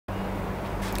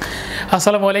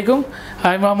আসসালামু আলাইকুম,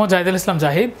 আমি মোহাম্মদ জাহিদুল ইসলাম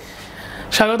জাহিদ।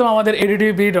 স্বাগতম আমাদের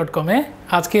edutv.com-এ।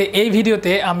 আজকে এই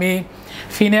ভিডিওতে আমি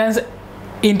ফিন্যান্স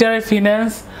ইন্টারের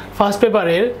ফিন্যান্স ফার্স্ট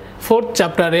পেপারের 4th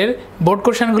চ্যাপ্টারের বোর্ড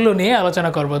কোশ্চেনগুলো নিয়ে আলোচনা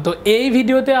করব। তো এই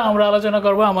ভিডিওতে আমরা আলোচনা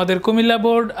করব আমাদের কুমিল্লা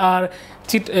বোর্ড আর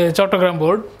চট্টগ্রাম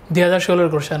বোর্ড 2016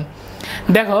 কোশ্চেন।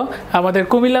 দেখো আমাদের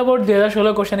কুমিল্লা বোর্ড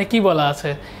 2016 কোশ্চেনে কী বলা আছে,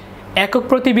 একক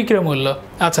প্রতি বিক্রয় মূল্য।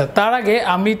 আচ্ছা, তার আগে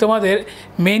আমি তোমাদের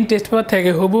মেইন টেস্ট পেপার থেকে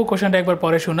হুবহু কোশ্চেনটা একবার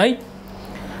পরে শোনাই।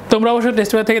 তোমরা অবশ্য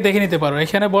টেস্ট পেপার থেকে দেখে নিতে পারো।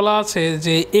 এখানে বলা আছে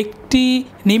যে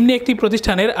নিম্নে একটি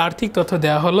প্রতিষ্ঠানের আর্থিক তথ্য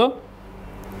দেওয়া হলো।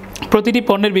 প্রতিটি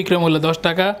পণ্যের বিক্রয় মূল্য 10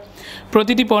 টাকা,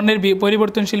 প্রতিটি পণ্যের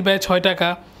পরিবর্তনশীল ব্যয় 6 টাকা,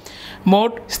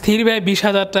 মোট স্থির ব্যয়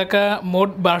 20,000 টাকা, মোট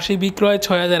বার্ষিক বিক্রয়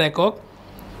 6,000 একক।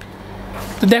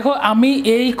 তো দেখো আমি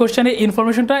এই কোশ্চেনের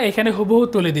ইনফরমেশনটা এখানে হুবহু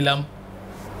তুলে দিলাম।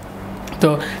 তো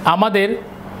আমাদের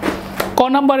ক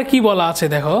নম্বরে কি বলা আছে,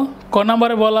 দেখো ক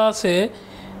নম্বরে বলা আছে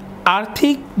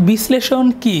আর্থিক বিশ্লেষণ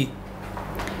কি।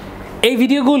 এই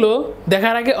ভিডিওগুলো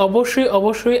দেখার আগে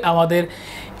অবশ্যই আমাদের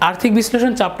আর্থিক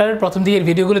বিশ্লেষণ চ্যাপ্টারের প্রথম দিকের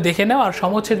ভিডিওগুলো দেখে নাও, আর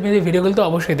সমচ্ছেদ ভিডিওগুলো তো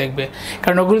অবশ্যই দেখবে,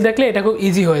 কারণ ওগুলো দেখলে এটা খুব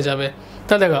ইজি হয়ে যাবে।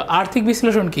 তো দেখো আর্থিক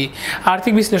বিশ্লেষণ কি।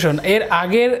 আর্থিক বিশ্লেষণ এর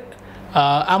আগের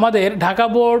আমাদের ঢাকা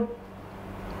বোর্ড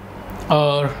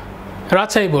আর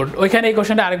রাজশাহী বোর্ড ওইখানে এই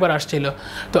কোশ্চেনটা আরেকবার আসছিল।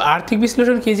 তো আর্থিক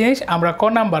বিশ্লেষণ কী জিনিস আমরা ক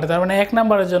নাম্বার, তার মানে 1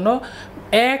 নাম্বারের জন্য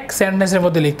এক সেন্টেন্সের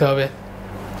মধ্যে লিখতে হবে।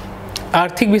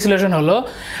 আর্থিক বিশ্লেষণ হলো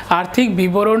আর্থিক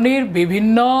বিবরণীর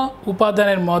বিভিন্ন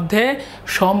উপাদানের মধ্যে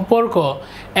সম্পর্ক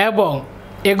এবং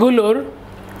এগুলোর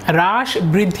হ্রাস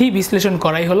বৃদ্ধি বিশ্লেষণ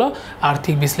করাই হলো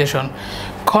আর্থিক বিশ্লেষণ।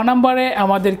 খ নাম্বারে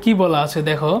আমাদের কি বলা আছে,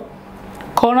 দেখো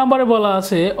খ নাম্বারে বলা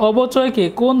আছে অবচয়কে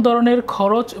কোন ধরনের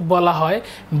খরচ বলা হয়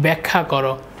ব্যাখ্যা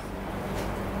করো।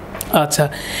 আচ্ছা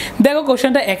দেখো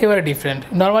কোশ্চেনটা একেবারে ডিফারেন্ট।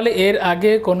 নর্মালি এর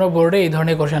আগে কোনো বোর্ডে এই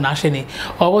ধরনের কোশ্চেন আসেনি।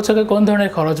 অবচয়কে কোন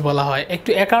ধরনের খরচ বলা হয়, একটু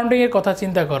অ্যাকাউন্টিংয়ের কথা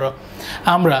চিন্তা করো।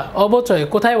 আমরা অবচয়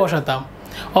কোথায় বসাতাম,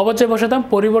 অবচয় বসাতাম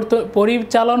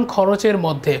পরিচালন খরচের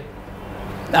মধ্যে।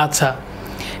 আচ্ছা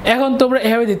এখন তোমরা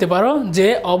এভাবে দিতে পারো যে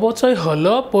অবচয়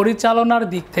হলো পরিচালনার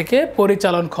দিক থেকে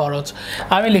পরিচালন খরচ।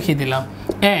 আমি লিখে দিলাম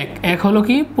এক হলো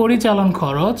কি পরিচালন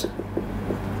খরচ,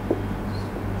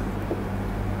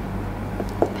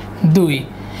 2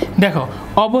 দেখো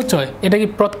অবচয় এটা কি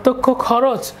প্রত্যক্ষ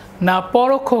খরচ না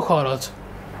পরোক্ষ খরচ।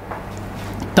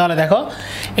 তাহলে দেখো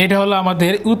এটা হলো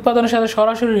আমাদের উৎপাদনের সাথে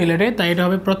সরাসরি রিলেটেড, তাই এটা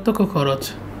হবে প্রত্যক্ষ খরচ।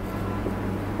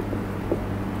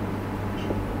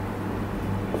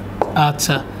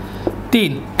 আচ্ছা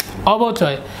 3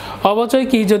 অবচয়। অবচয়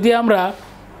কি যদি আমরা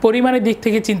পরিমাণের দিক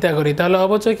থেকে চিন্তা করি তাহলে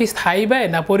অবচয় কি স্থায়ী ব্যয়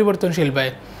না পরিবর্তনশীল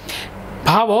ব্যয়।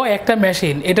 ভাবো একটা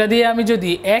মেশিন, এটা দিয়ে আমি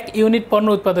যদি 1 ইউনিট পণ্য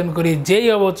উৎপাদন করি, যেই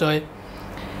অবচয়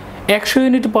 100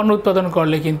 ইউনিট পণ্য উৎপাদন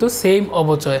করলে কিন্তু সেম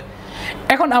অবচয়।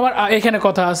 এখন আবার এখানে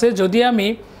কথা আছে, যদি আমি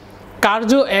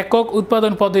কার্য একক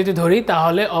উৎপাদন পদ্ধতি ধরি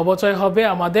তাহলে অবচয় হবে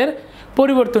আমাদের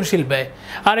পরিবর্তনশীল ব্যয়।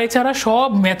 আর এছাড়া সব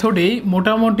মেথডেই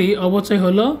মোটামুটি অবচয়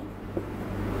হলো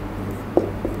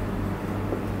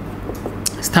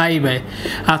স্থায়ী ব্যয়।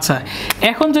 আচ্ছা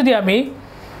এখন যদি আমি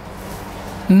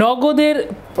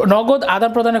নগদ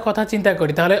আদান প্রদানের কথা চিন্তা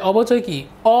করি তাহলে অবচয় কি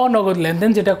অনগদ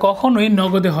লেনদেন, যেটা কখনোই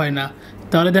নগদে হয় না।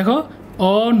 তাহলে দেখো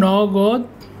অনগদ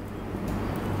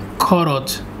খরচ।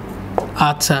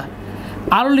 আচ্ছা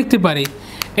আরও লিখতে পারি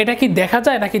এটা কি দেখা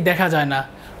যায় নাকি দেখা যায় না,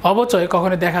 অবচয়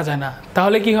কখনো দেখা যায় না,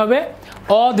 তাহলে কি হবে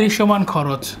অদৃশ্যমান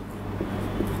খরচ।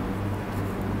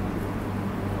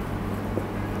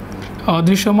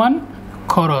 অদৃশ্যমান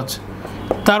খরচ।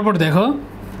 তারপর দেখো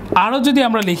আরও যদি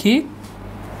আমরা লিখি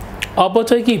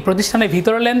অবচয় কি প্রতিষ্ঠানের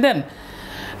ভিতরে লেনদেন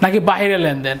নাকি বাহিরে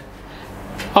লেনদেন,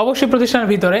 অবশ্যই প্রতিষ্ঠানের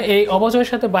ভিতরে। এই অবচয়ের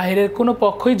সাথে বাহিরের কোনো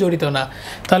পক্ষই জড়িত না,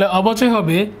 তাহলে অবচয়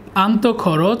হবে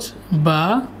আন্তঃখরচ বা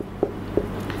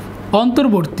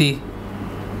অন্তর্বর্তী,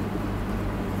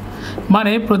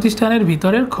 মানে প্রতিষ্ঠানের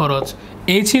ভিতরের খরচ।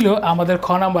 এই ছিল আমাদের খ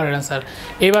নাম্বারের অ্যান্সার।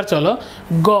 এবার চলো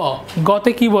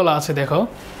গতে কি বলা আছে, দেখো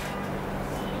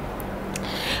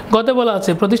গতে বলা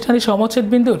আছে প্রতিষ্ঠানের সমচ্ছেদ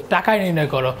বিন্দু টাকায় নির্ণয়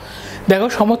করো। দেখো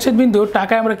সমচ্ছেদ বিন্দু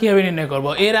টাকায় আমরা কীভাবে নির্ণয় করব,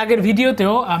 এর আগের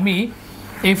ভিডিওতেও আমি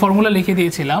এই ফর্মুলা লিখে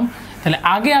দিয়েছিলাম। তাহলে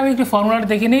আগে আমি একটু ফর্মুলাটা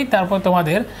দেখে নিই, তারপর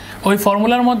তোমাদের ওই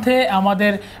ফর্মুলার মধ্যে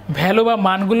আমাদের ভ্যালু বা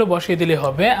মানগুলো বসিয়ে দিলে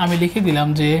হবে। আমি লিখে দিলাম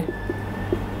যে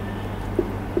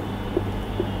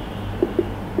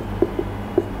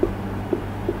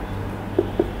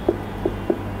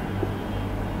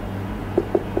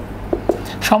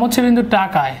সমচ্ছেদ বিন্দু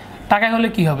টাকায় হলে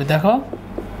কি হবে, দেখো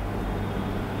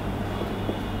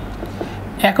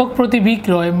একক প্রতি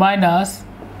বিক্রয় মাইনাস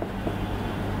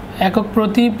একক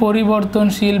প্রতি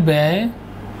পরিবর্তনশীল ব্যয়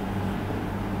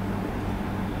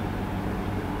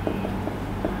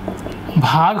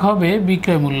ভাগ হবে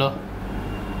বিক্রয় মূল্য।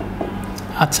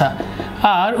 আচ্ছা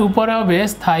আর উপরে হবে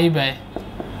স্থায়ী ব্যয়।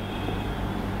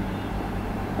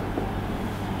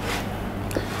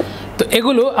 তো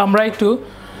এগুলো আমরা একটু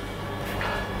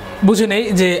বুঝে নেই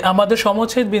যে আমাদের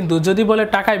সমচ্ছেদ বিন্দু যদি বলে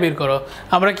টাকায় বের করো,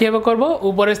 আমরা কীভাবে করব?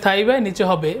 উপরে স্থায়ী ব্যয়, নিচে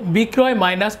হবে বিক্রয়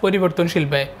মাইনাস পরিবর্তনশীল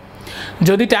ব্যয়।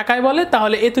 যদি টাকায় বলে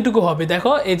তাহলে এতটুকু হবে,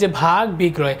 দেখো এই যে ভাগ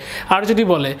বিক্রয়। আর যদি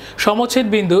বলে সমচ্ছেদ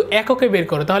বিন্দু এককে বের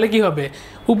করো তাহলে কি হবে?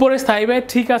 উপরে স্থায়ী ব্যয়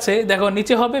ঠিক আছে, দেখো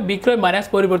নিচে হবে বিক্রয় মাইনাস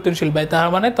পরিবর্তনশীল ব্যয়, তার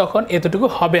মানে তখন এতটুকু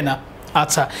হবে না।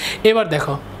 আচ্ছা, এবার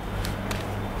দেখো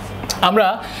আমরা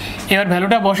এবার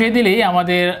ভ্যালুটা বসিয়ে দিলেই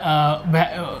আমাদের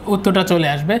উত্তরটা চলে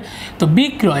আসবে। তো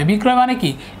বিক্রয়, বিক্রয় মানে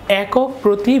কি? একক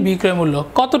প্রতি বিক্রয় মূল্য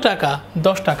কত টাকা?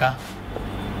 10 টাকা।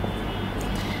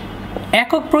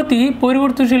 একক প্রতি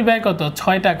পরিবর্তনশীল ব্যয় কত?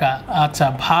 6 টাকা। আচ্ছা,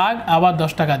 ভাগ আবার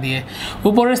 10 টাকা দিয়ে।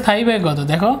 উপরে স্থায়ী ব্যয় কত?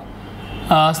 দেখো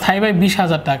স্থায়ী ব্যয়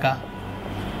 20,000 টাকা।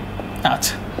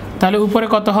 আচ্ছা, তাহলে উপরে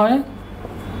কত হয়?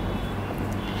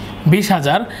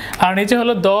 20,000। আর নিচে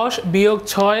হলো 10 বিয়োগ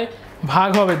 6 ভাগ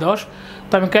হবে 10।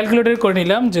 তো আমি ক্যালকুলেটর করে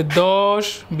নিলাম যে 10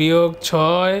 বিয়োগ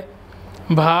 6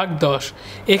 ভাগ 10,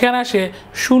 এখানে আসে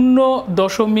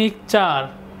 0.4।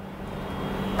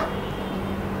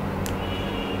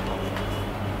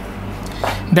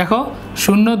 দেখো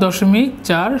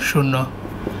 0.40।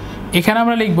 এখানে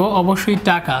আমরা লিখব অবশ্যই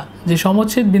টাকা, যে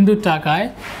সমচ্ছেদ বিন্দুর টাকায়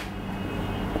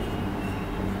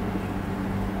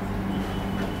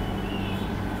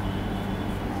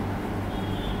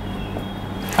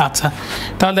আচ্ছা,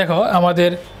 তাহলে দেখো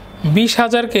আমাদের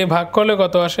 20,000কে ভাগ করলে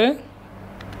কত আসে?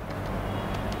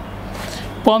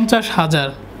 50,000।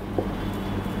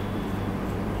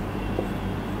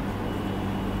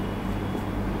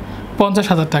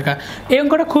 50,000 টাকা। এই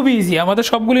অঙ্কটা খুবই ইজি, আমাদের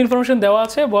সবগুলো ইনফরমেশন দেওয়া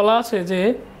আছে। বলা আছে যে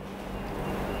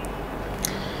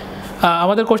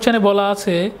আমাদের কোশ্চেনে বলা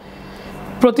আছে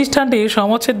প্রতিষ্ঠানটির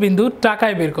সমচ্ছেদ বিন্দু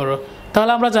টাকায় বের করো।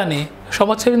 তাহলে আমরা জানি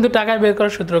সমচ্ছেদ বিন্দু টাকায় বের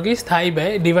করার সূত্র কি? স্থায়ী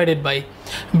ব্যয় ডিভাইডেড বাই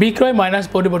বিক্রয় মাইনাস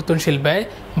পরিবর্তনশীল ব্যয়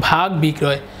ভাগ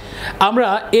বিক্রয়। আমরা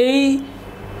এই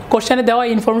কোশ্চেনে দেওয়া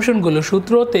ইনফরমেশনগুলো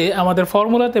সূত্রতে আমাদের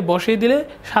ফর্মুলাতে বসিয়ে দিলে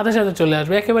সাথে সাথে চলে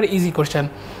আসবে, একেবারে ইজি কোশ্চেন।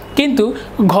 কিন্তু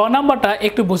ঘ নাম্বারটা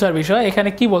একটু বোঝার বিষয়। এখানে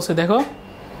কি বলছে দেখো,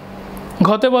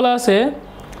 ঘতে বলা আছে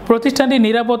প্রতিষ্ঠানটি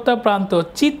নিরাপত্তা প্রান্ত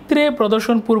চিত্রে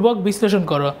প্রদর্শনপূর্বক বিশ্লেষণ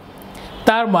করো।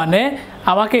 তার মানে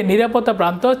আমাকে নিরাপত্তা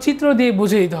প্রান্ত চিত্র দিয়ে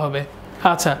বুঝে দিতে হবে।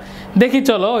 আচ্ছা, দেখি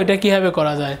চলো এটা কিভাবে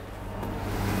করা যায়।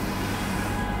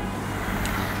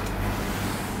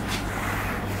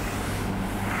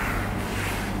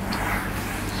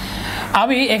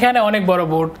 আমি এখানে অনেক বড়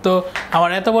বোর্ড, তো আমার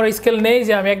এত বড় স্কেল নেই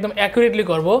যে আমি একদম অ্যাকুরেটলি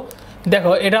করব।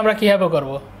 দেখো এটা আমরা কীভাবে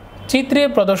করব? চিত্রে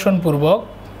প্রদর্শনপূর্বক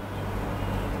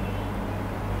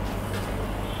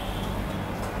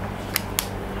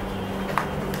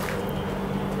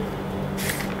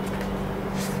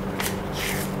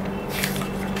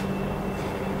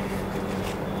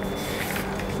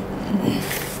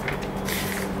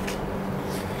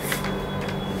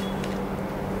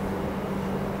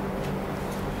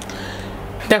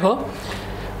দেখো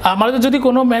আমাদের যদি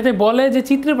কোনো ম্যাথে বলে যে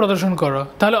চিত্রে প্রদর্শন করো,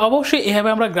 তাহলে অবশ্যই এভাবে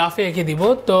আমরা গ্রাফে এঁকে দিব।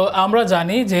 তো আমরা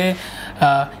জানি যে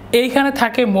এইখানে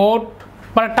থাকে মোট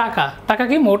মানে টাকা, টাকা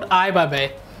কি? মোট আয় বা ব্যয়।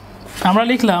 আমরা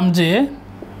লিখলাম যে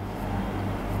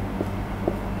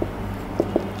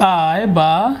আয়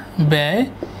বা ব্যয়,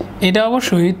 এটা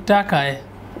অবশ্যই টাকায়।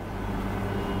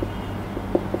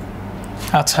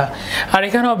 আচ্ছা, আর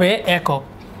এখানে হবে একক।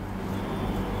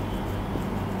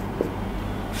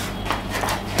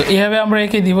 তো এইভাবে আমরা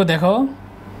এঁকে দিব। দেখো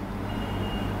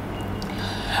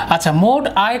আচ্ছা, মোট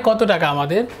আয় কত টাকা?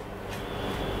 আমাদের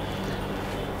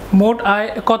মোট আয়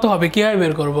কত হবে কীভাবে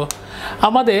বের করব?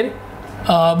 আমাদের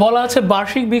বলা আছে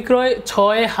বার্ষিক বিক্রয়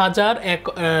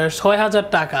 6,000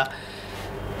 টাকা।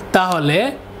 তাহলে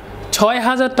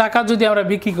 6,000 টাকা যদি আমরা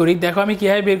বিক্রি করি, দেখো আমি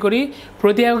কীভাবে বের করি?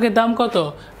 প্রতি এককের দাম কত?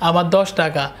 আমার 10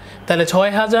 টাকা। তাহলে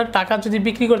 6,000 টাকা যদি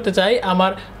বিক্রি করতে চাই,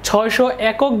 আমার 600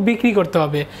 একক বিক্রি করতে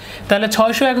হবে। তাহলে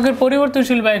 600 এককের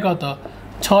পরিবর্তনশীল ব্যয় কত?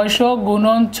 600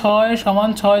 গুণন 6 সমান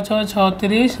 6 6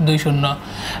 36 20।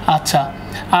 আচ্ছা,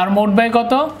 আর মোট ব্যয়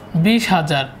কত?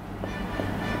 20,000।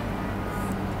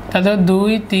 তাহলে 2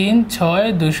 3 6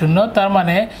 20, তার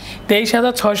মানে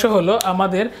 23,600 হলো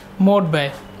আমাদের মোট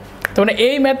ব্যয়। তো মানে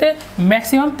এই ম্যাথে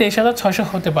ম্যাক্সিমাম 23,600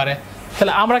 হতে পারে।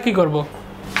 তাহলে আমরা কি করব?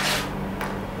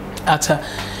 আচ্ছা,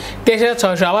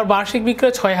 23,600 আবার বার্ষিক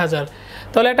বিক্রয় 6,000।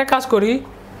 তাহলে একটা কাজ করি,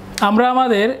 আমরা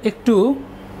আমাদের একটু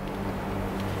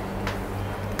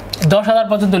 10,000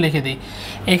 পর্যন্ত লিখে দিই।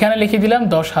 এখানে লিখে দিলাম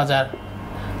 10,000।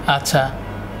 আচ্ছা,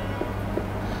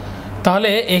 তাহলে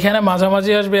এখানে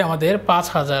মাঝামাঝি আসবে আমাদের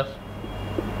 5,000,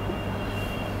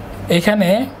 এখানে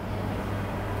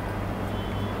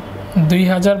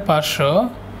 2,500,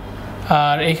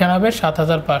 আর এখানে হবে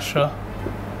 7,500।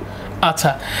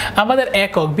 আচ্ছা, আমাদের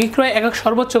একক বিক্রয় একক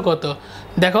সর্বোচ্চ কত?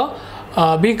 দেখো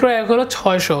বিক্রয় একক হলো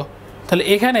 600, তাহলে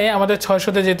এখানে আমাদের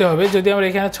 600তে যেতে হবে। যদি আমরা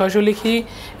এখানে 600 লিখি,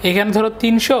 এখানে ধরো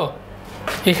 300,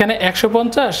 এখানে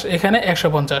 150, এখানে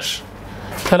 150,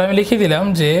 তাহলে আমি লিখে দিলাম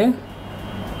যে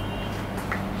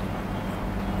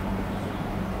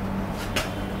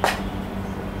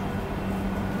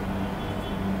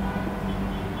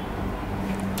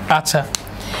আচ্ছা,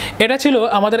 এটা ছিল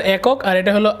আমাদের একক, আর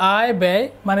এটা হলো আয় ব্যয়,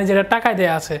 মানে যেটা টাকায়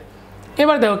দেয়া আছে।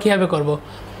 এবার দেখো কীভাবে করব।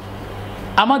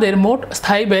 আমাদের মোট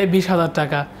স্থায়ী ব্যয় 20,000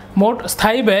 টাকা, মোট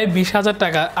স্থায়ী ব্যয় 20,000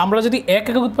 টাকা। আমরা যদি এক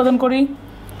একক উৎপাদন করি,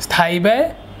 স্থায়ী ব্যয়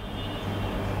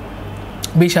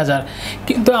 20,000,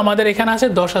 কিন্তু আমাদের এখানে আছে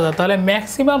 10,000, তাহলে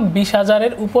ম্যাক্সিমাম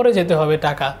 20,000-এর উপরে যেতে হবে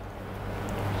টাকা।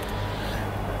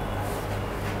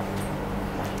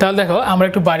 তাহলে দেখো আমরা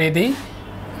একটু বাড়িয়ে দিই,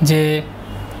 যে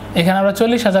এখানে আমরা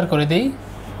 40,000 করে দিই।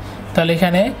 তাহলে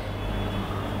এখানে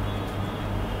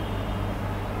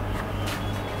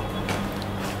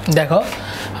দেখো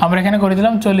আমরা এখানে করে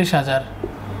দিলাম 40,000,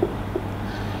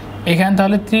 এখানে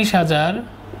তাহলে 30,000,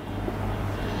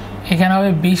 এখানে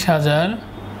হবে 20,000,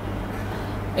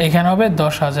 এখানে হবে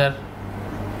 10,000।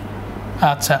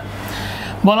 আচ্ছা,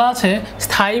 বলা আছে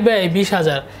স্থায়ী ব্যয়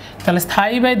 20,000, তাহলে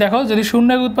স্থায়ী ব্যয় দেখো যদি 0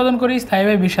 একক উৎপাদন করি স্থায়ী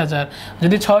ব্যয় 20,000,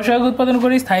 যদি 600 একক উৎপাদন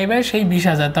করি স্থায়ী ব্যয় সেই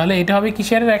 20,000, তাহলে এটা হবে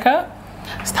কিসের রেখা?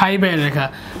 স্থায়ী ব্যয়ের রেখা।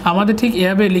 আমাদের ঠিক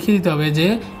এভাবে লিখে দিতে হবে যে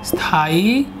স্থায়ী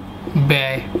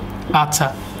ব্যয়। আচ্ছা,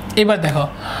 এবার দেখো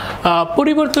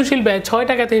পরিবর্তনশীল ব্যয় 6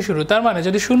 টাকা থেকে শুরু, তার মানে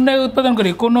যদি 0 একক উৎপাদন করি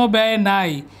কোনো ব্যয়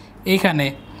নাই এখানে।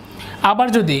 আবার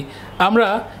যদি আমরা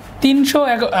 300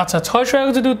 একক, আচ্ছা 600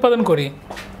 একক যদি উৎপাদন করি,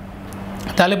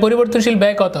 তাহলে পরিবর্তনশীল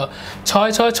ব্যয় কত? 6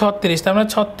 6 36, তার মানে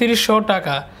 3600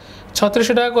 টাকা।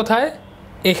 3600 টাকা কোথায়?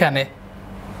 এখানে।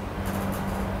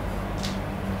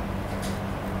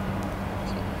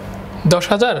 দশ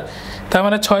হাজার, তার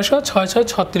মানে 600 6 6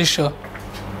 3600।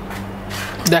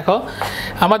 দেখো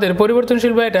আমাদের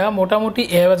পরিবর্তনশীল ব্যয়টা মোটামুটি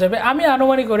এভাবে যাবে। আমি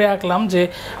আনুমানিক করে আঁকলাম, যে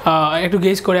একটু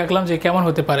গেজ করে আঁকলাম যে কেমন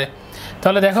হতে পারে।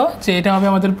 তাহলে দেখো যে এটা হবে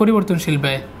আমাদের পরিবর্তনশীল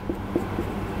ব্যয়।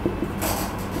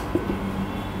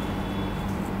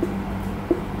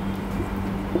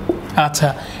 আচ্ছা,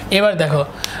 এবার দেখো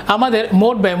আমাদের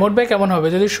মোট ব্যয়, মোট ব্যয় কেমন হবে?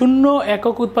 যদি 0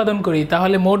 একক উৎপাদন করি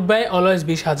তাহলে মোট ব্যয় অলওয়েজ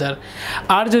 20,000,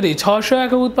 আর যদি 600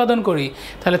 একক উৎপাদন করি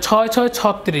তাহলে 6 6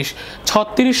 36,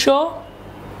 3600।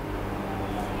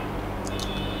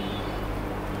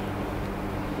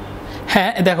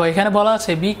 হ্যাঁ দেখো এখানে বলা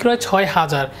আছে বিক্রয়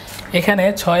 6,000, এখানে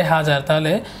 6,000,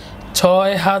 তাহলে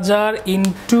 6,000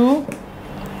 ইন্টু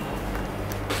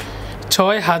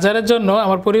 6,000-এর জন্য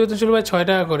আমার পরিবর্তনশীল ব্যয় 6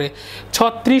 টাকা করে,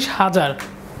 36,000।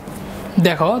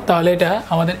 দেখো তাহলে এটা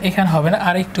আমাদের এখানে হবে না,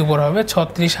 আর একটু উপর হবে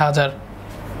 36,000।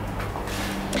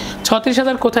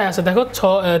 36,000 কোথায় আছে? দেখো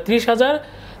 30,000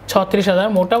 36,000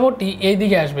 মোটামুটি এই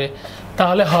দিকে আসবে,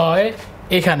 তাহলে হয়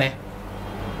এখানে।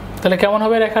 তাহলে কেমন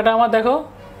হবে রেখাটা আমার? দেখো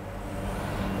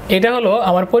এটা হলো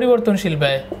আমার পরিবর্তনশীল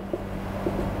ব্যয়।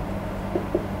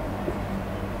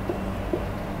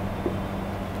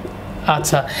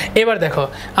 আচ্ছা, এবার দেখো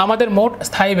আমাদের মোট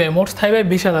স্থায়ী ব্যয়, মোট স্থায়ী ব্যয়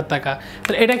 20,000 টাকা।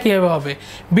 তাহলে এটা কীভাবে হবে?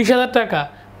 20,000 টাকা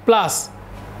প্লাস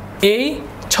এই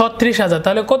 36,000,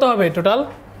 তাহলে কত হবে টোটাল?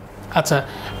 আচ্ছা,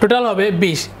 টোটাল হবে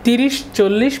 20, 30,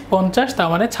 40, 50, তার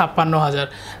মানে 56,000।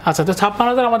 আচ্ছা, তো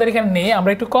 56,000 আমাদের এখানে নেই,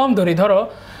 আমরা একটু কম ধরি, ধরো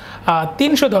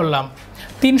 300 ধরলাম।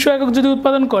 300 একক যদি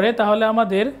উৎপাদন করে তাহলে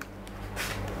আমাদের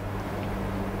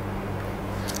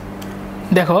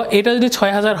দেখো এটা যদি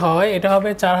 6,000 হয়, এটা হবে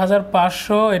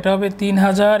 4,500, এটা হবে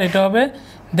 3,000, এটা হবে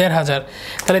 1,500।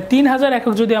 তাহলে 3,000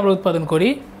 একক যদি আমরা উৎপাদন করি,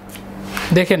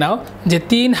 দেখে নাও যে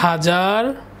 3,000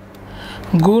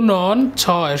 গুণন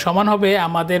 6 সমান হবে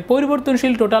আমাদের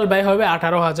পরিবর্তনশীল টোটাল ব্যয় হবে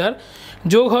 18,000,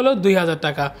 যোগ হলো 2,000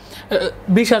 টাকা,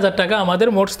 20,000 টাকা আমাদের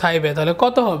মোট স্থায়ী ব্যয়। তাহলে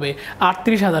কত হবে?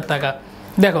 38,000 টাকা।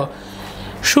 দেখো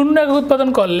 0 একক উৎপাদন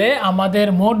করলে আমাদের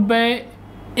মোট ব্যয়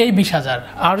এই 20,000,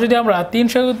 আর যদি আমরা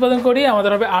 300 একক উৎপাদন করি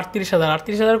আমাদের হবে 38,000।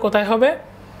 38,000 কোথায় হবে?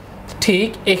 ঠিক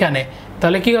এখানে।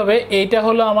 তাহলে কি হবে? এইটা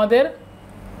হলো আমাদের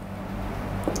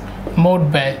মোট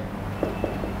ব্যয়।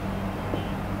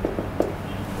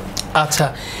 আচ্ছা,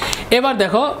 এবার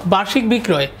দেখো বার্ষিক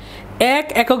বিক্রয় 1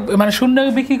 একক, মানে 0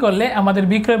 একক বিক্রি করলে আমাদের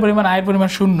বিক্রয় পরিমাণ, আয়ের পরিমাণ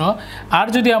 0, আর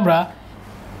যদি আমরা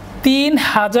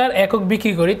 3,000 একক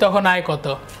বিক্রি করি তখন আয় কত?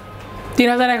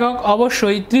 3,000 একক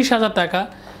অবশ্যই 30,000 টাকা।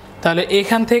 তাহলে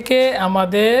এখান থেকে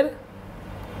আমাদের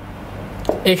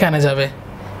এখানে যাবে।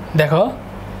 দেখো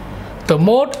তো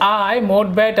মোট আয় মোট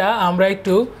ব্যয়টা আমরা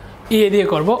একটু ইয়ে দিয়ে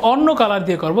করব, অন্য কালার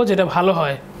দিয়ে করব, যেটা ভালো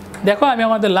হয়। দেখো আমি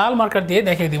আমাদের লাল মার্কার দিয়ে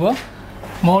দেখিয়ে দিব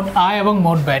মোট আয় এবং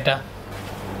মোট ব্যয়টা।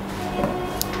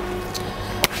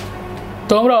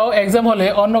 তোমরাও এক্সাম হলে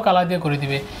অন্য কালার দিয়ে করে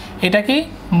দিবে। এটা কি?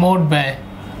 মোট ব্যয়।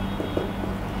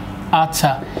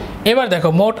 আচ্ছা, এবার দেখো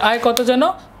মোট আয় কত যেন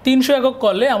 300 একক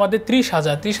করলে আমাদের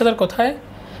 30,000। 30,000 কোথায়?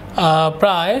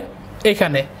 প্রায়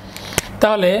এখানে।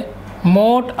 তাহলে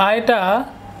মোট আয়টা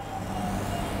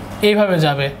এইভাবে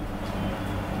যাবে,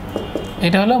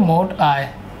 এটা হলো মোট আয়।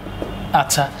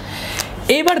 আচ্ছা,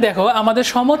 এইবার দেখো আমাদের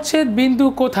সমচ্ছেদ বিন্দু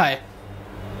কোথায়?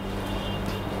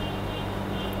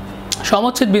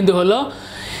 সমচ্ছেদ বিন্দু হলো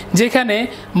যেখানে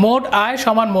মোট আয়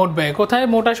সমান মোট ব্যয়। কোথায়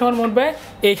মোট আয় সমান মোট ব্যয়?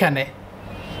 এইখানে।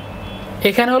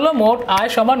 এখানে হলো মোট আয়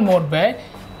সমান মোট ব্যয়,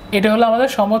 এটা হলো আমাদের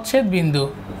সমচ্ছেদ বিন্দু।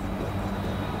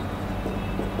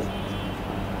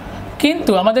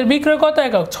 কিন্তু আমাদের বিক্রয় কত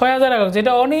একক? 6,000 একক,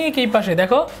 যেটা অনেক এই পাশে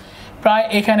দেখো প্রায়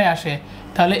এখানে আসে।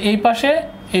 তাহলে এই পাশে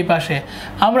এই পাশে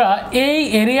আমরা এই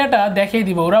এরিয়াটা দেখিয়ে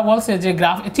দিব। ওরা বলছে যে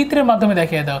গ্রাফ চিত্রের মাধ্যমে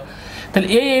দেখিয়ে দাও। তাহলে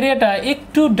এই এরিয়াটা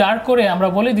একটু ডার্ক করে আমরা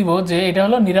বলে দিব যে এটা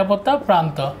হলো নিরাপত্তা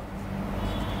প্রান্ত।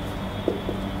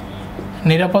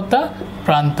 নিরাপত্তা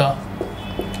প্রান্ত।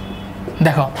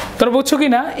 দেখো তোরা বুঝছো কি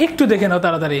না একটু দেখে নাও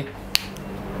তাড়াতাড়ি।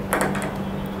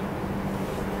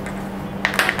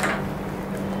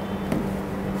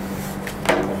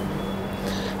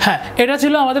 হ্যাঁ, এটা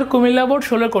ছিল আমাদের কুমিল্লা বোর্ড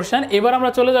 16 কোশ্চেন। এবার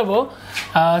আমরা চলে যাব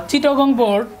চিটাগং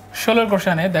বোর্ড 16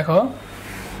 কোশ্চেনে। দেখো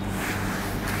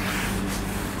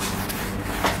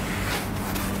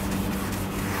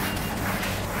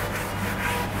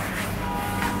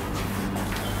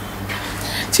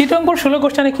চিটাগং বোর্ড 16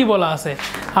 কোশ্চেনে কি বলা আছে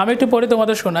আমি একটু পরে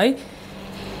তোমাদের শোনাই।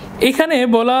 এখানে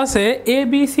বলা আছে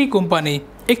এবিসি কোম্পানি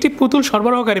একটি পুতুল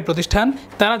সরবরাহকারী প্রতিষ্ঠান।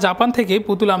 তারা জাপান থেকে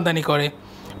পুতুল আমদানি করে।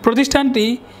 প্রতিষ্ঠানটি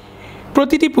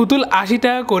প্রতিটি পুতুল 80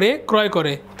 টাকা করে ক্রয়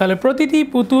করে। তাহলে প্রতিটি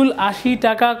পুতুল 80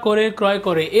 টাকা করে ক্রয়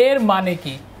করে, এর মানে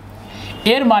কি?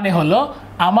 এর মানে হলো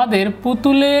আমাদের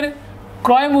পুতুলের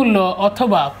ক্রয় মূল্য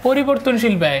অথবা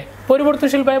পরিবর্তনশীল ব্যয়।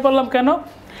 পরিবর্তনশীল ব্যয় বললাম কেন?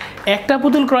 একটা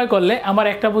পুতুল ক্রয় করলে আমার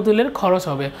একটা পুতুলের খরচ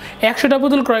হবে, 100টা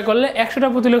পুতুল ক্রয় করলে 100টা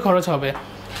পুতুলের খরচ হবে।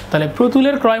 তাহলে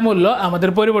পুতুলের ক্রয় মূল্য আমাদের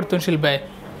পরিবর্তনশীল ব্যয়।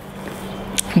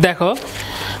 দেখো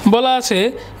বলা আছে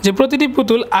যে প্রতিটি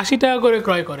পুতুল 80 টাকা করে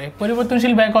ক্রয় করে,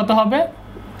 পরিবর্তনশীল ব্যয় কত হবে?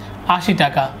 80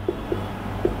 টাকা।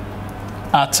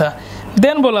 আচ্ছা,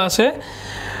 দেন বলা আছে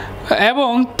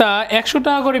এবং তা 100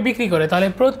 টাকা করে বিক্রি করে। তাহলে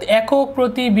একক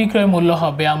প্রতি বিক্রয় মূল্য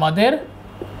হবে আমাদের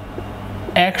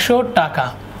 100 টাকা।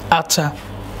 আচ্ছা,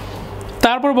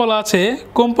 তারপর বলা আছে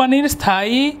কোম্পানির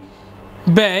স্থায়ী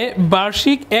ব্যয়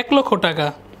বার্ষিক 1 লক্ষ টাকা।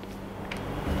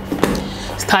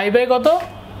 স্থায়ী ব্যয় কত?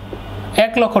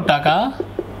 1 লক্ষ টাকা।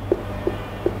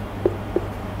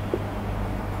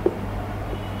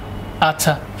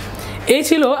 আচ্ছা, এই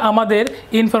ছিল আমাদের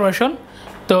ইনফরমেশন।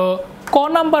 তো ক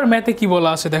নাম্বার ম্যাথে কি বলা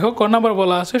আছে দেখো, ক নাম্বার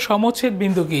বলা আছে সমচ্ছেদ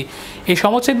বিন্দু কি। এই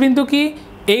সমচ্ছেদ বিন্দু কি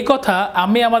এই কথা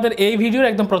আমি আমাদের এই ভিডিওর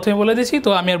একদম প্রথমে বলে দিয়েছি, তো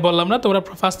আমি আর বললাম না, তোমরা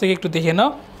ফার্স্ট থেকে একটু দেখে নাও।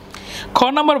 খ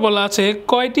নাম্বার বলা আছে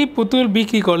কয়টি পুতুল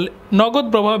বিক্রি করলে নগদ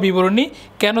প্রবাহ বিবরণী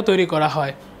কেন তৈরি করা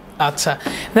হয়। আচ্ছা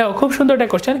দেখো, খুব সুন্দর একটা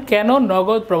কোশ্চেন, কেন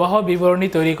নগদ প্রবাহ বিবরণী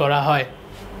তৈরি করা হয়।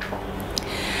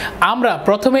 আমরা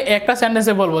প্রথমে একটা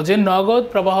সেন্টেন্সে বলবো যে নগদ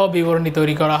প্রবাহ বিবরণী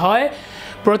তৈরি করা হয়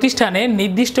প্রতিষ্ঠানে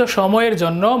নির্দিষ্ট সময়ের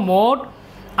জন্য মোট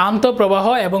আন্তঃপ্রবাহ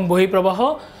এবং বহিঃপ্রবাহ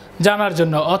জানার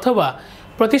জন্য, অথবা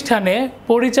প্রতিষ্ঠানে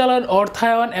পরিচালন,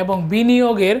 অর্থায়ন এবং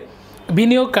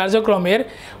বিনিয়োগ কার্যক্রমের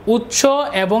উৎস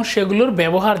এবং সেগুলোর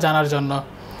ব্যবহার জানার জন্য।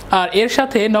 আর এর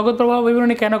সাথে নগদ প্রবাহ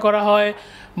বিবরণী কেন করা হয়?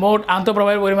 মোট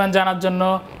আন্তঃপ্রবাহের পরিমাণ জানার জন্য,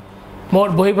 মোট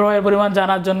বহিঃপ্রবাহের পরিমাণ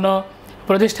জানার জন্য,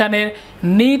 প্রতিষ্ঠানের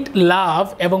নিট লাভ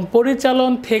এবং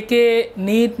পরিচালন থেকে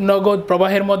নিট নগদ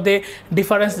প্রবাহের মধ্যে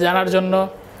ডিফারেন্স জানার জন্য,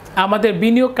 আমাদের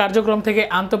বিনিয়োগ কার্যক্রম থেকে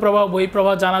আন্তঃপ্রবাহ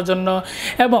বহিঃপ্রবাহ জানার জন্য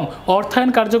এবং অর্থায়ন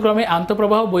কার্যক্রমে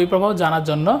আন্তঃপ্রবাহ বহিঃপ্রবাহ জানার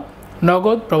জন্য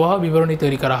নগদ প্রবাহ বিবরণী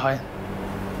তৈরি করা হয়।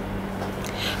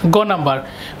 গ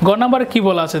নাম্বার কি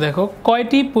বলা আছে দেখো,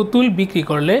 কয়টি পুতুল বিক্রি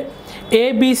করলে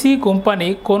এবিসি কোম্পানি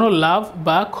কোনো লাভ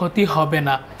বা ক্ষতি হবে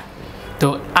না। তো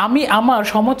আমি আমার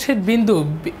সমচ্ছেদ বিন্দু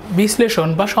বিশ্লেষণ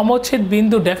বা সমচ্ছেদ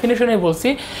বিন্দু ডেফিনেশনে বলছি,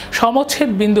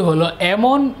 সমচ্ছেদ বিন্দু হলো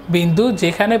এমন বিন্দু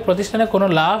যেখানে প্রতিষ্ঠানে কোনো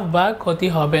লাভ বা ক্ষতি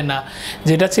হবে না,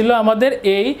 যেটা ছিল আমাদের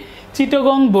এই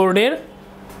চিটাগং বোর্ডের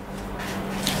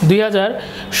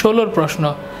 2016 প্রশ্ন।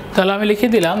 তাহলে আমি লিখে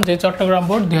দিলাম যে চট্টগ্রাম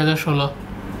বোর্ড 2016।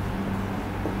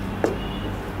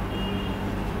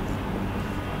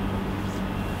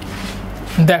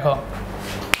 দেখো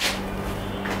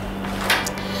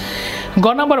গ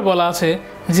নাম্বার বলা আছে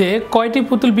যে কয়টি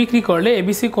পুতুল বিক্রি করলে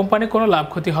এবিসি কোম্পানি কোনো লাভ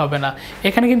ক্ষতি হবে না।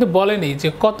 এখানে কিন্তু বলেনি যে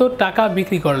কত টাকা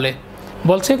বিক্রি করলে,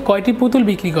 বলছে কয়টি পুতুল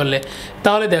বিক্রি করলে।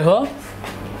 তাহলে দেখো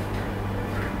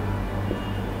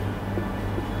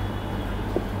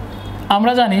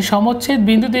আমরা জানি সমচ্ছেদ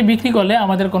বিন্দুতে বিক্রি করলে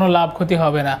আমাদের কোনো লাভ ক্ষতি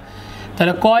হবে না।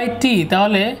 তাহলে কয়টি,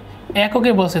 তাহলে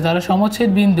এককে বলছে, তাহলে সমচ্ছেদ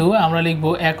বিন্দু আমরা লিখব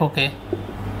এককে।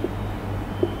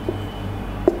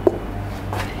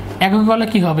 একক হলে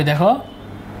কি হবে দেখো,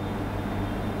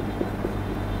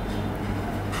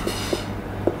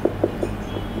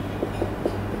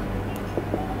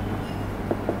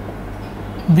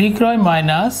 বিক্রয়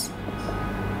মাইনাস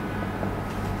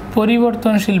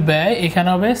পরিবর্তনশীল ব্যয়, এখানে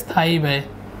হবে স্থায়ী ব্যয়।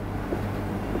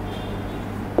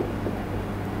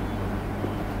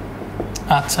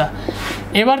 আচ্ছা,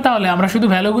 এবার তাহলে আমরা শুধু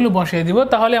ভ্যালুগুলো বসিয়ে দিব,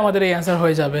 তাহলে আমাদের এই অ্যান্সার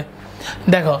হয়ে যাবে।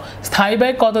 দেখো স্থায়ী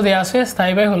ব্যয় কত দেওয়া আছে,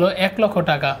 স্থায়ী ব্যয় হলো 1 লক্ষ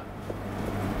টাকা,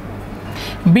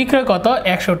 বিক্রয় কত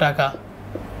 100 টাকা,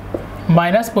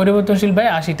 মাইনাস পরিবর্তনশীল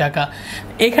ব্যয় 80 টাকা।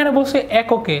 এখানে বসে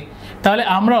এককে, তাহলে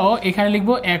আমরাও এখানে লিখব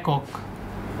একক।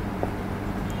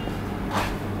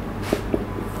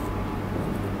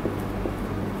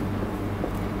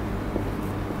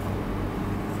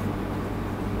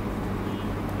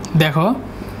 দেখো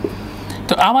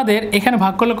তো আমাদের এখানে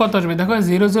ভাগ করলে কত আসবে, দেখো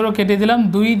 0 0 কেটে দিলাম,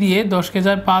 2 দিয়ে 10 কে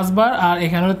যায় 5 বার, আর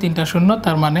এখানে হলো 3টা শূন্য,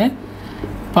 তার মানে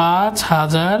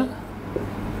 5000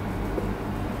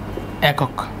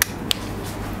 একক।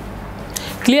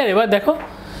 ক্লিয়ার? এবার দেখো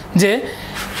যে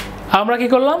আমরা কি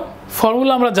করলাম,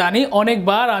 ফর্মুলা আমরা জানি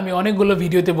অনেকবার, আমি অনেকগুলো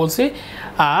ভিডিওতে বলছি,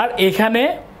 আর এখানে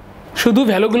শুধু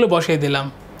ভ্যালুগুলো বসিয়ে দিলাম।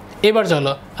 এবার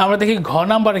চলো আমরা দেখি ঘ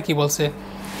নাম্বারে কি বলছে।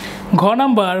 ঘ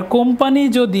নাম্বার, কোম্পানি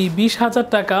যদি 20,000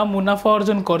 টাকা মুনাফা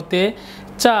অর্জন করতে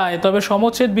চায় তবে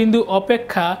সমচ্ছেদ বিন্দু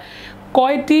অপেক্ষা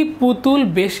কয়টি পুতুল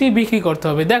বেশি বিক্রি করতে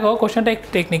হবে। দেখো কোশ্চেনটা একটু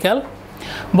টেকনিক্যাল।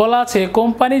 বলা আছে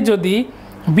কোম্পানি যদি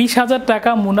 20,000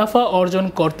 টাকা মুনাফা অর্জন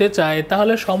করতে চায়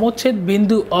তাহলে সমচ্ছেদ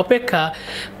বিন্দু অপেক্ষা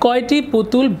কয়টি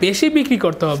পুতুল বেশি বিক্রি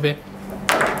করতে হবে।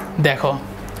 দেখো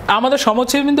আমাদের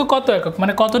সমচ্ছেদ বিন্দু কত একক,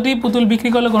 মানে কতটি পুতুল বিক্রি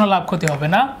করলে কোনো লাভ ক্ষতি হবে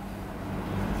না,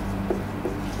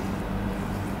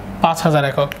 5000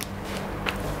 একক।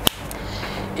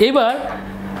 এবার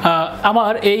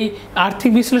আমার এই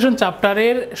আর্থিক বিশ্লেষণ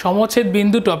চ্যাপ্টারের সমচ্ছেদ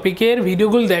বিন্দু টপিকের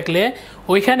ভিডিওগুলো দেখলে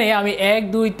ওইখানে আমি 1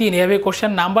 2 3 এভাবে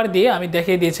কোশ্চেন নাম্বার দিয়ে আমি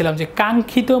দেখিয়ে দিয়েছিলাম যে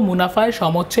কাঙ্ক্ষিত মুনাফায়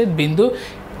সমচ্ছেদ বিন্দু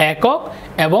একক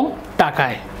এবং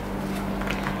টাকায়।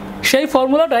 সেই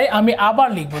ফর্মুলাটাই আমি আবার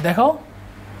লিখব। দেখো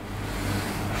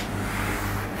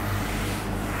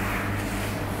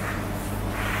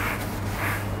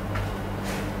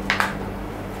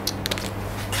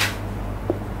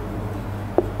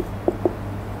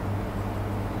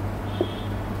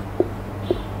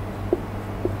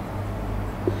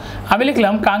আমি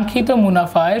লিখলাম কাঙ্ক্ষিত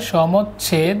মুনাফায়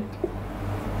সমচ্ছেদ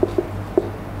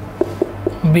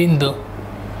বিন্দু।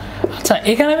 আচ্ছা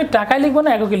এখানে আমি টাকায় লিখবো না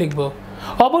এককে লিখবো?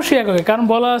 অবশ্যই এককে, কারণ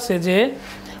বলা আছে যে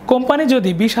কোম্পানি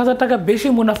যদি 20,000 টাকা বেশি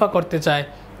মুনাফা করতে চায়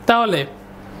তাহলে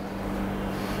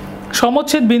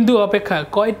সমচ্ছেদ বিন্দু অপেক্ষা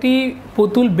কয়টি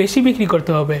পুতুল বেশি বিক্রি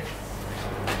করতে হবে।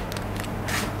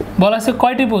 বলা আছে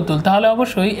কয়টি পুতুল, তাহলে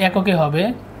অবশ্যই এককে হবে।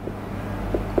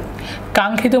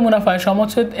 কাঙ্ক্ষিত মুনাফায়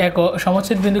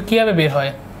সমচ্ছেদ বিন্দু কিভাবে বের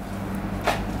হয়,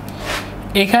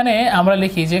 এখানে আমরা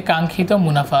লিখি যে কাঙ্ক্ষিত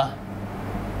মুনাফা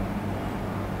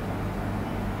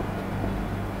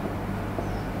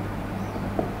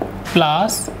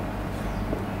প্লাস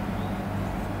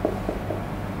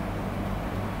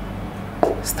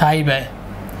স্থায়ী ব্যয়,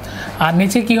 আর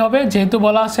নিচে কি হবে, যেহেতু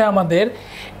বলা আছে আমাদের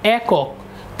একক,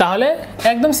 তাহলে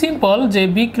একদম সিম্পল যে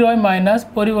বিক্রয় মাইনাস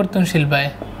পরিবর্তনশীল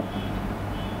ব্যয়।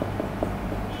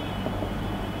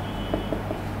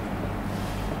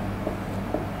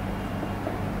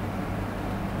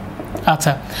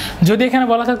 আচ্ছা যদি এখানে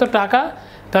বলা থাকতো টাকা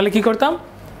তাহলে কি করতাম,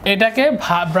 এটাকে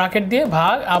ব্র্যাকেট দিয়ে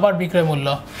ভাগ আবার বিক্রয় মূল্য,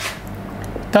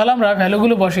 তাহলে আমরা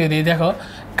ভ্যালুগুলো বসিয়ে দিই। দেখো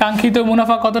কাঙ্ক্ষিত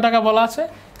মুনাফা কত টাকা বলা আছে,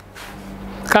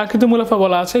 কাঙ্ক্ষিত মুনাফা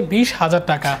বলা আছে 20,000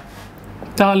 টাকা,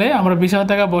 তাহলে আমরা 20,000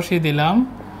 টাকা বসিয়ে দিলাম,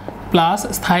 প্লাস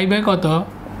স্থায়ী ব্যয় কত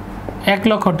 1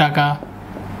 লক্ষ টাকা,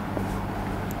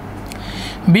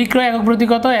 বিক্রয় একক প্রতি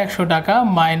কত 100 টাকা,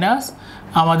 মাইনাস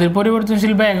আমাদের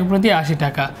পরিবর্তনশীল ব্যয় একক প্রতি 80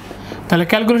 টাকা। তাহলে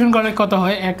ক্যালকুলেশন করলে কত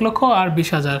হয়, 1 লক্ষ আর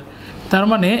 20,000, তার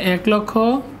মানে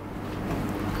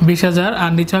 1,20,000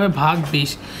 আর নিচে হবে ভাগ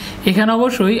 20। এখানে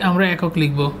অবশ্যই আমরা একক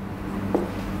লিখব।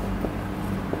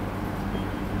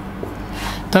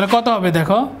 তাহলে কত হবে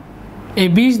দেখো, এই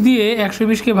 20 দিয়ে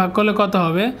 120কে ভাগ করলে কত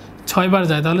হবে, 6 বার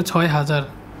যায়, তাহলে 6,000।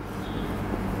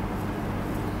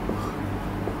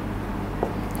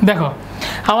 দেখো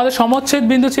আমাদের সমচ্ছেদ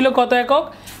বিন্দু ছিল কত একক,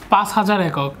 5,000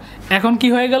 একক, এখন কি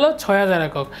হয়ে গেল 6,000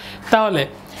 একক। তাহলে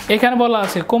এখানে বলা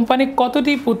আছে কোম্পানি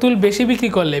কতটি পুতুল বেশি বিক্রি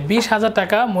করলে 20,000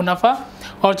 টাকা মুনাফা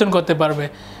অর্জন করতে পারবে।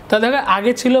 তা দেখো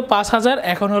আগে ছিল 5,000,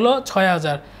 এখন হলো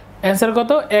 6,000, অ্যান্সার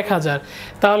কত 1,000।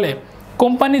 তাহলে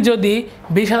কোম্পানি যদি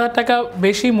 20,000 টাকা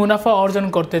বেশি মুনাফা অর্জন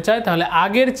করতে চায় তাহলে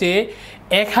আগের চেয়ে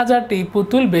 1,000টি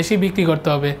পুতুল বেশি বিক্রি করতে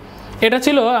হবে। এটা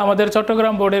ছিল আমাদের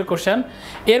চট্টগ্রাম বোর্ডের কোশ্চেন।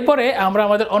 এরপরে আমরা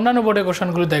আমাদের অন্যান্য বোর্ডের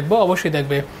কোশ্চেনগুলো দেখব, অবশ্যই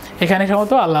দেখবে। এখানে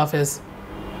সম্ভবত আল্লাহ হাফেজ।